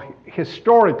mean? Well,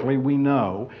 historically we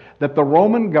know that the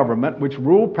Roman government, which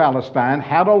ruled Palestine,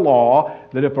 had a law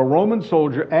that if a Roman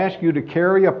soldier asked you to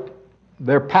carry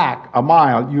their pack a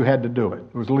mile, you had to do it.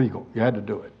 It was legal. You had to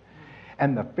do it.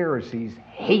 And the Pharisees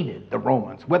hated the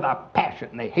Romans with a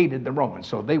passion. They hated the Romans.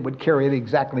 So they would carry it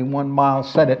exactly 1 mile,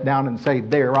 set it down, and say,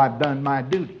 "There, I've done my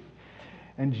duty."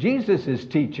 And Jesus is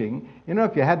teaching,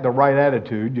 if you had the right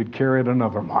attitude, you'd carry it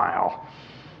another mile.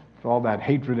 It's all that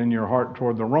hatred in your heart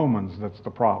toward the Romans that's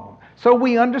the problem. So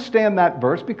we understand that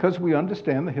verse because we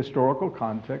understand the historical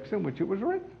context in which it was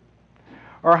written.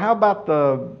 Or how about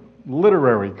the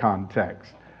literary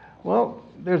context? Well,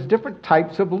 there's different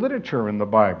types of literature in the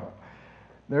Bible.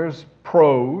 There's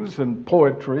prose and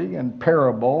poetry and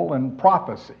parable and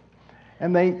prophecy.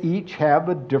 And they each have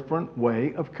a different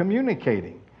way of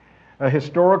communicating. A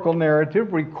historical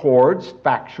narrative records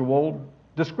factual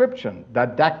description.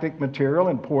 Didactic material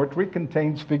in poetry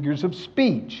contains figures of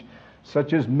speech.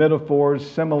 such as metaphors,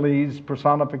 similes,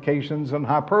 personifications, and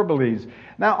hyperboles.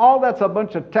 Now, all that's a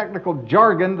bunch of technical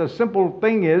jargon. The simple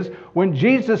thing is, when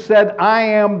Jesus said, I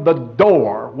am the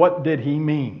door, what did he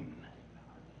mean?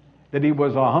 That he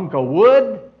was a hunk of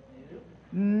wood?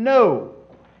 No.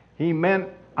 He meant,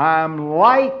 I'm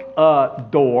like a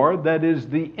door that is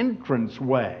the entrance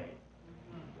way.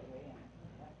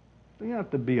 You don't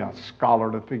have to be a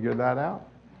scholar to figure that out.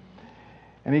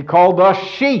 And he called us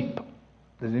sheep.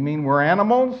 Does he mean we're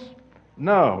animals?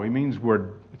 No, he means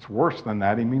it's worse than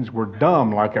that. He means we're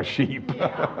dumb like a sheep.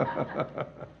 That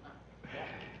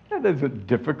isn't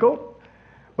difficult.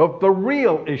 But the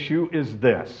real issue is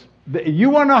this. You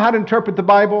want to know how to interpret the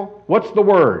Bible? What's the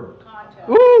word? Context.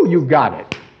 Ooh, you got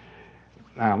it.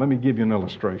 Now, let me give you an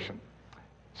illustration.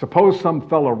 Suppose some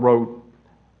fellow wrote,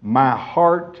 my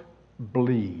heart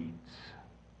bleeds.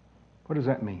 What does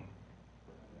that mean?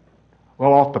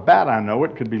 Well, off the bat, I know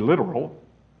it could be literal,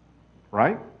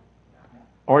 right?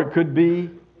 Or it could be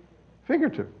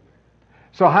figurative.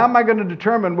 So how am I going to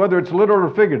determine whether it's literal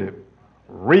or figurative?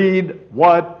 Read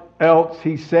what else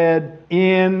he said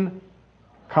in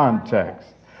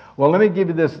context. Well, let me give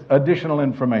you this additional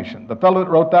information. The fellow that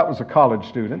wrote that was a college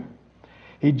student.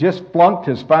 He just flunked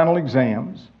his final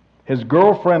exams. His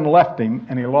girlfriend left him,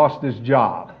 and he lost his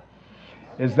job.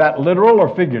 Is that literal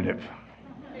or figurative?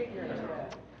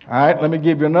 All right, let me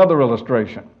give you another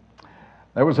illustration.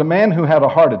 There was a man who had a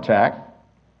heart attack,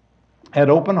 had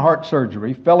open heart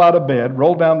surgery, fell out of bed,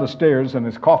 rolled down the stairs, and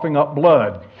is coughing up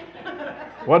blood.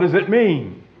 What does it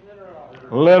mean?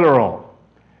 Literal.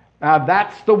 Now,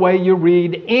 that's the way you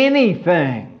read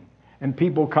anything. And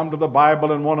people come to the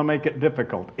Bible and want to make it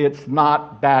difficult. It's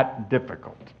not that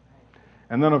difficult.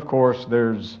 And then, of course,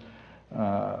 there's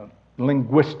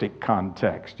linguistic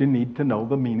context. You need to know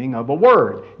the meaning of a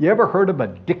word. You ever heard of a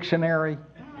dictionary?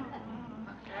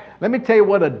 Let me tell you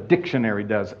what a dictionary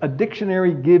does. A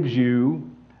dictionary gives you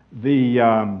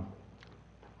the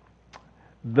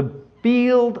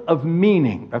field of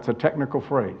meaning. That's a technical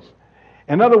phrase.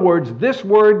 In other words, this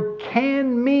word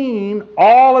can mean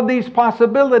all of these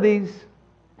possibilities,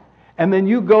 and then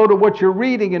you go to what you're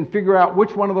reading and figure out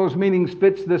which one of those meanings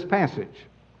fits this passage.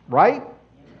 Right?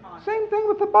 Same thing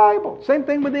with the Bible. Same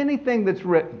thing with anything that's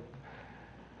written.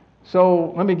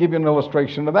 So let me give you an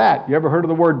illustration of that. You ever heard of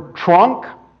the word trunk?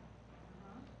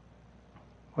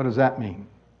 What does that mean?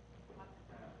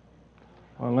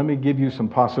 Well, let me give you some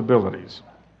possibilities.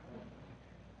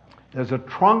 There's a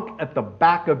trunk at the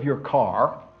back of your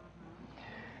car.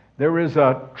 There is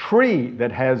a tree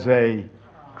that has a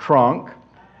trunk.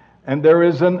 And there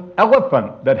is an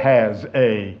elephant that has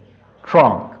a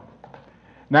trunk.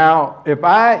 Now,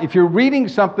 if you're reading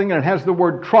something and it has the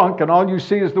word trunk and all you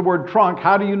see is the word trunk,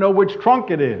 how do you know which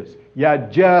trunk it is? You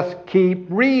just keep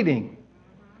reading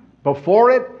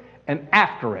before it and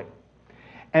after it.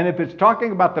 And if it's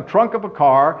talking about the trunk of a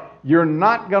car, you're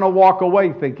not going to walk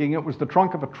away thinking it was the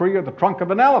trunk of a tree or the trunk of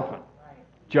an elephant.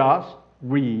 Just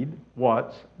read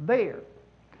what's there.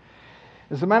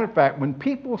 As a matter of fact, when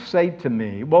people say to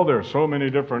me, well, there are so many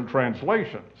different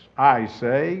translations, I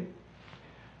say,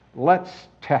 let's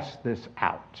test this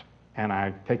out. And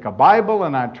I take a Bible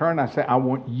and I turn and I say, I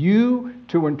want you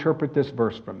to interpret this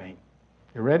verse for me.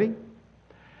 You ready?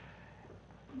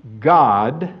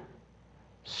 God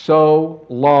so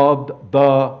loved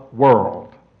the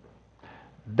world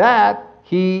that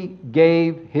he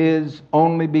gave his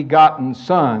only begotten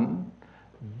Son,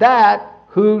 that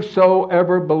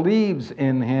whosoever believes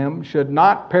in him should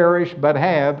not perish but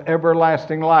have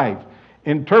everlasting life.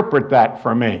 Interpret that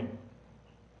for me.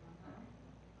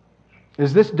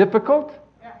 Is this difficult?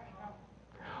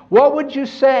 What would you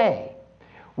say?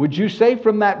 Would you say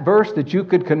from that verse that you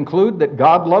could conclude that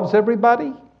God loves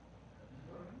everybody?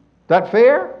 That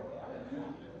fair?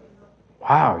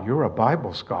 Wow, you're a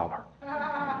Bible scholar.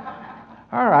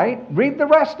 All right, read the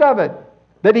rest of it.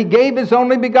 That he gave his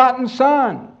only begotten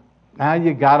Son. Now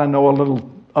you got to know a little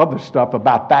other stuff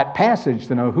about that passage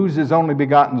to know who's his only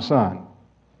begotten Son.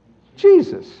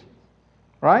 Jesus,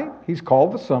 right? He's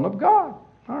called the Son of God.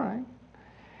 All right.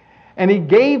 And he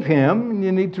gave him, and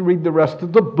you need to read the rest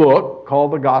of the book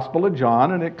called the Gospel of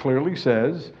John, and it clearly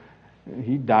says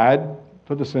he died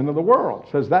for the sin of the world.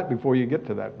 It says that before you get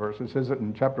to that verse. It says it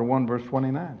in chapter 1, verse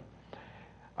 29.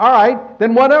 All right,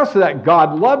 then what else is that?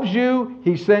 God loves you.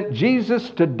 He sent Jesus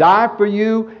to die for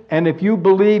you, and if you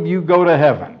believe, you go to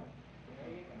heaven.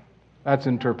 That's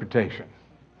interpretation.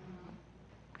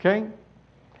 Okay?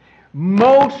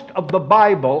 Most of the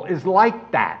Bible is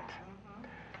like that.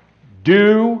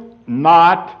 Do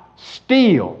not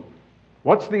steal.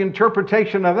 What's the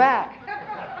interpretation of that?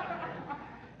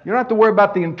 You don't have to worry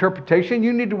about the interpretation.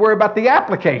 You need to worry about the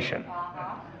application.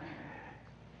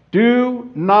 Do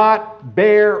not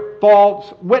bear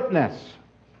false witness.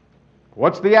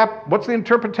 What's the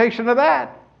interpretation of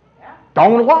that?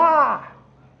 Don't lie.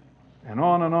 And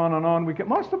on and on and on we get.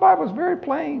 Most of the Bible is very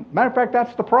plain. Matter of fact,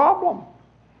 that's the problem.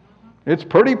 It's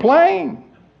pretty plain.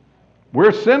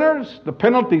 We're sinners. The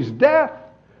penalty's death.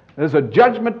 There's a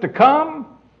judgment to come.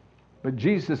 But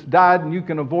Jesus died, and you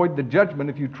can avoid the judgment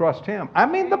if you trust Him. I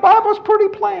mean, the Bible's pretty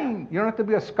plain. You don't have to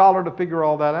be a scholar to figure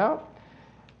all that out.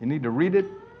 You need to read it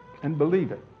and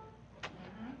believe it.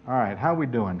 All right, how are we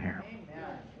doing here?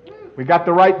 We got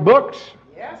the right books?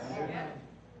 Yes.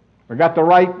 We got the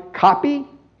right copy?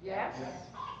 Yes.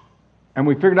 And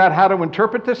we figured out how to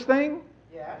interpret this thing?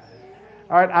 Yes.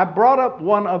 All right, I brought up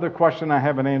one other question I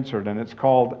haven't answered, and it's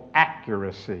called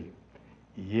accuracy.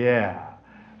 Yeah.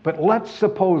 But let's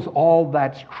suppose all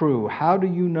that's true. How do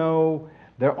you know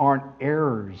there aren't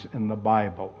errors in the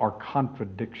Bible or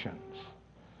contradictions?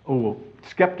 Oh,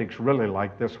 skeptics really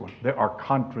like this one. There are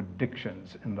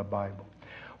contradictions in the Bible.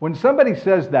 When somebody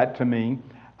says that to me,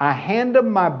 I hand them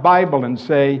my Bible and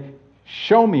say,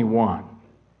 show me one.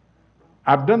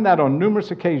 I've done that on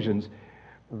numerous occasions.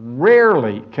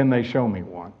 Rarely can they show me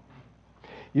one.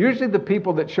 Usually the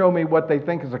people that show me what they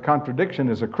think is a contradiction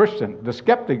is a Christian. The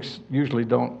skeptics usually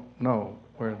don't know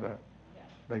where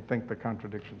they think the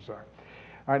contradictions are.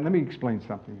 All right, let me explain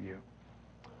something to you.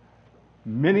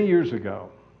 Many years ago,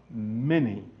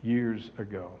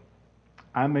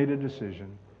 I made a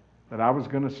decision that I was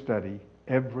going to study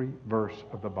every verse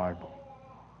of the Bible.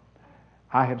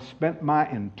 I have spent my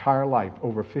entire life,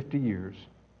 over 50 years,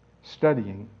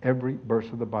 studying every verse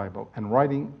of the Bible and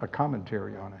writing a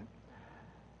commentary on it.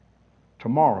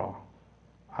 Tomorrow,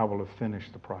 I will have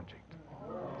finished the project.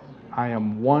 I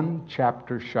am one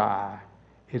chapter shy.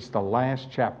 It's the last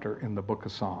chapter in the book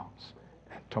of Psalms.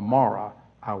 And tomorrow,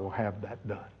 I will have that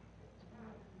done.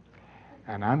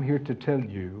 And I'm here to tell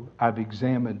you, I've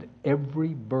examined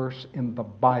every verse in the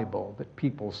Bible that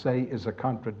people say is a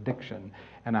contradiction.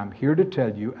 And I'm here to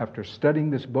tell you, after studying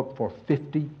this book for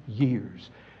 50 years,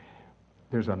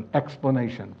 there's an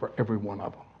explanation for every one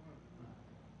of them.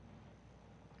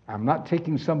 I'm not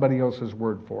taking somebody else's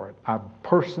word for it. I've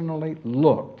personally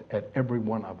looked at every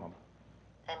one of them.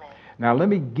 Amen. Now, let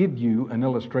me give you an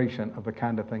illustration of the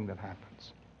kind of thing that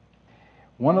happens.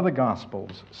 One of the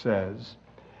Gospels says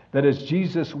that as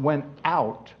Jesus went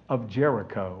out of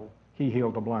Jericho, he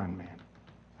healed a blind man.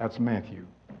 That's Matthew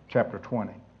chapter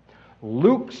 20.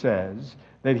 Luke says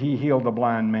that he healed the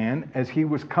blind man as he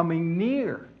was coming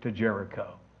near to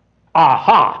Jericho.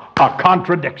 Aha! A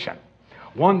contradiction.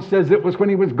 One says it was when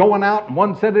he was going out, and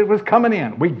one said it was coming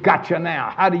in. We got you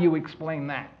now. How do you explain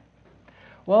that?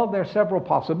 Well, there are several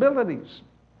possibilities.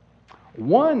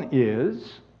 One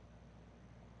is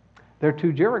there are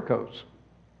two Jerichos.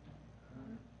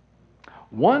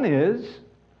 One is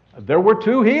there were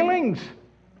two healings.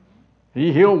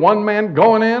 He healed one man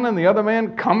going in and the other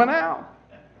man coming out.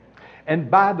 And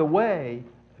by the way,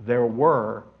 there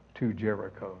were two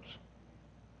Jerichos.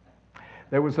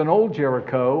 There was an old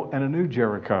Jericho and a new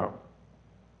Jericho.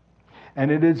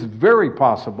 And it is very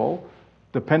possible,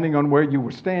 depending on where you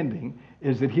were standing,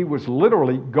 is that he was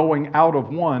literally going out of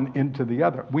one into the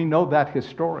other. We know that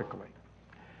historically.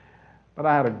 But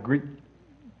I had a Greek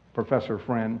professor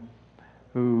friend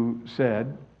who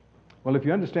said, well, if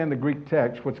you understand the Greek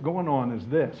text, what's going on is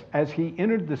this. As he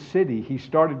entered the city, he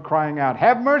started crying out,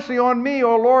 "Have mercy on me,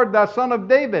 O Lord, thou son of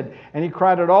David." And he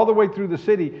cried it all the way through the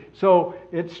city. So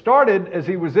it started as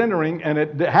he was entering, and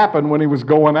it happened when he was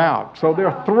going out. So there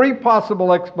are three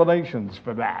possible explanations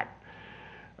for that.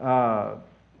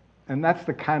 And that's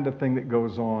the kind of thing that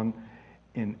goes on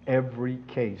in every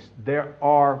case. There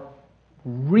are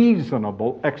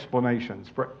reasonable explanations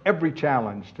for every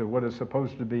challenge to what is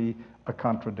supposed to be a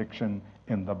contradiction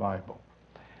in the Bible.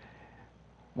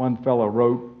 One fellow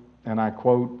wrote, and I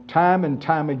quote, "Time and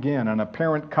time again, an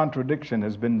apparent contradiction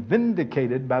has been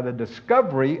vindicated by the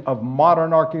discovery of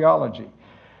modern archaeology.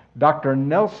 Dr.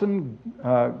 Nelson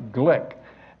Glick,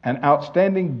 an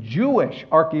outstanding Jewish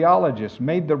archaeologist,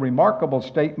 made the remarkable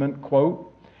statement,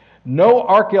 quote, 'No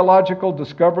archaeological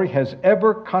discovery has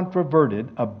ever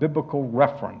controverted a biblical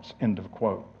reference,' end of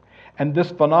quote. And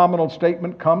this phenomenal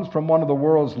statement comes from one of the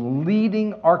world's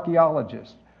leading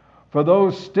archaeologists. For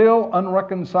those still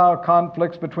unreconciled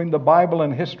conflicts between the Bible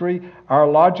and history, our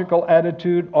logical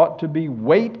attitude ought to be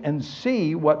wait and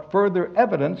see what further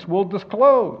evidence will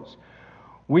disclose.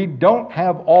 We don't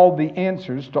have all the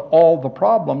answers to all the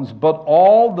problems, but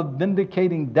all the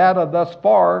vindicating data thus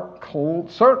far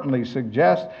certainly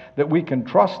suggests that we can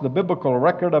trust the biblical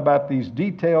record about these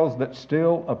details that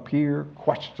still appear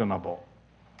questionable.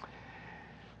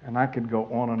 And I could go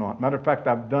on and on. Matter of fact,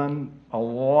 I've done a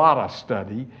lot of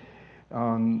study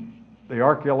on the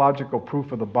archaeological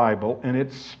proof of the Bible, and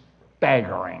it's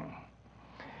staggering.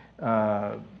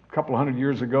 A couple of hundred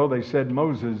years ago, they said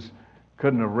Moses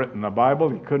couldn't have written the Bible.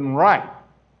 He couldn't write.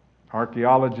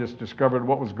 Archaeologists discovered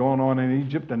what was going on in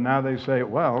Egypt, and now they say,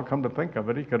 well, come to think of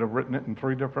it, he could have written it in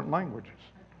 3 different languages.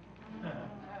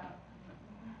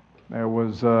 There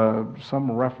was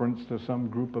some reference to some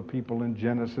group of people in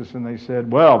Genesis, and they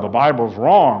said, well, the Bible's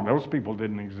wrong. Those people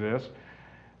didn't exist.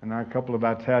 And now a couple of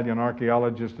Italian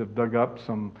archaeologists have dug up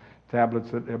some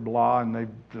tablets at Ibla, and they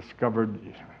discovered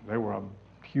they were a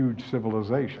huge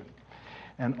civilization.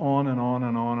 And on and on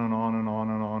and on and on and on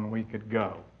and on we could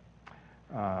go.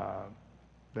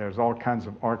 There's all kinds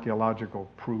of archaeological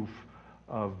proof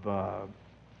of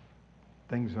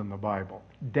things in the Bible,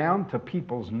 down to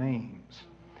people's names.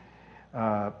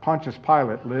 Pontius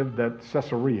Pilate lived at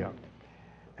Caesarea,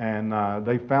 and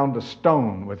they found a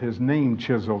stone with his name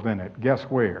chiseled in it. Guess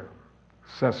where?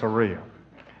 Caesarea.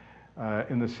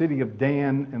 In the city of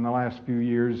Dan in the last few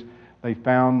years, they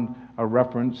found a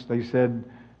reference. They said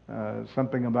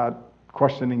something about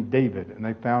questioning David, and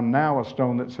they found now a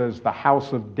stone that says the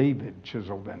house of David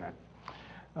chiseled in it.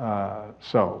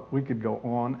 So we could go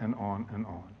on and on and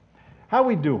on. How are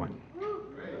we doing?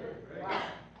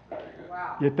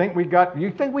 Wow. You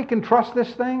think we can trust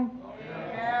this thing?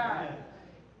 Yeah.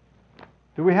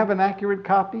 Do we have an accurate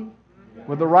copy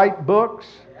with the right books?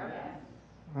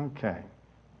 Okay.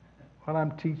 What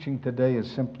I'm teaching today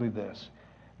is simply this.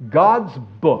 God's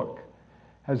book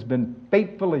has been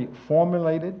faithfully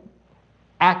formulated,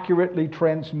 accurately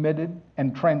transmitted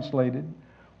and translated,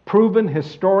 proven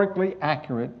historically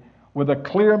accurate, with a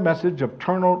clear message of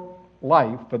eternal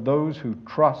life for those who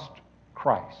trust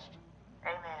Christ.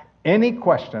 Any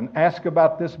question asked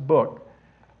about this book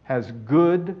has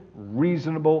good,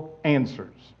 reasonable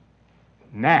answers.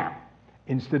 Now,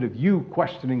 instead of you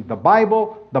questioning the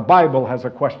Bible has a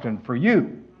question for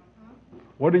you.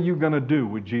 What are you going to do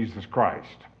with Jesus Christ?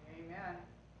 Amen.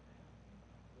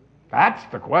 That's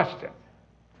the question.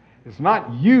 It's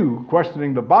not you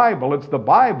questioning the Bible, it's the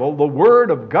Bible, the Word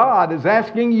of God, is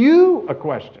asking you a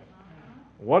question.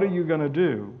 What are you going to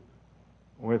do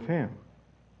with Him?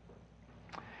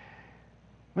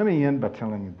 Let me end by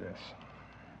telling you this.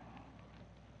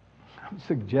 I'm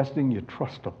suggesting you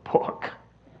trust a book.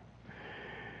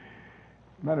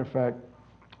 Matter of fact,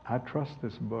 I trust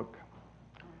this book.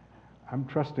 I'm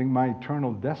trusting my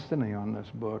eternal destiny on this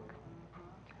book.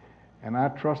 And I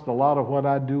trust a lot of what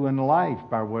I do in life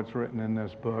by what's written in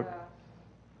this book.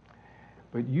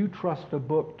 But you trust a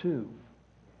book too.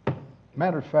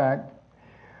 Matter of fact,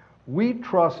 we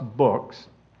trust books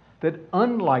that,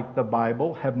 unlike the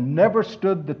Bible, have never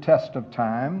stood the test of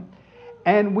time,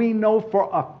 and we know for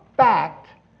a fact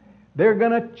they're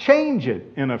going to change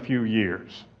it in a few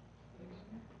years.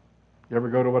 You ever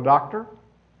go to a doctor?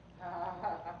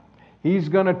 He's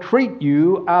going to treat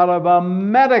you out of a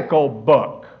medical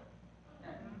book.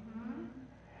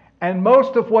 And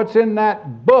most of what's in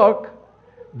that book,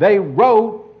 they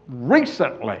wrote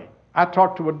recently. I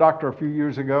talked to a doctor a few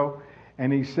years ago,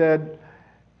 and he said,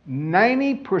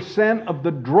 90% of the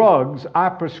drugs I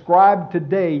prescribe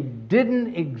today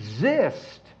didn't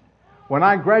exist when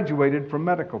I graduated from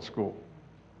medical school.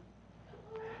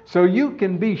 So you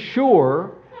can be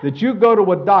sure that you go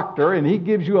to a doctor and he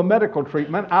gives you a medical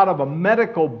treatment out of a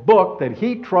medical book that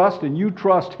he trusts and you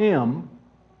trust him,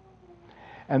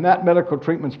 and that medical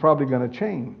treatment's probably going to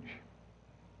change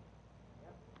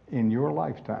in your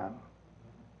lifetime.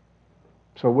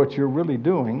 So what you're really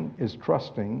doing is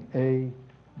trusting a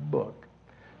book.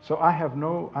 So I have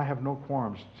no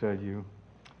qualms to tell you,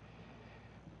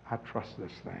 I trust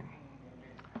this thing.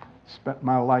 Spent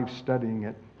my life studying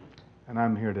it, and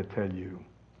I'm here to tell you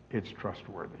it's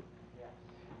trustworthy.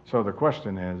 So the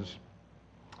question is,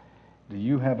 do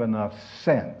you have enough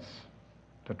sense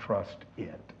to trust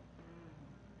it?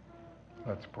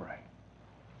 Let's pray.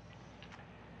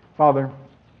 Father,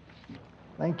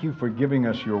 thank you for giving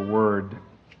us your word.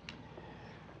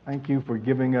 Thank you for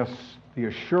giving us the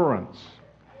assurance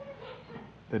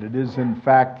that it is in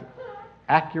fact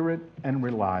accurate and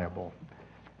reliable.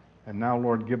 And now,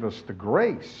 Lord, give us the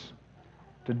grace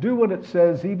to do what it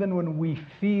says even when we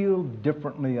feel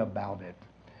differently about it,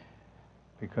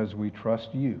 because we trust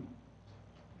you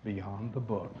beyond the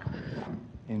book.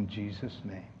 In Jesus'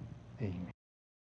 name, amen.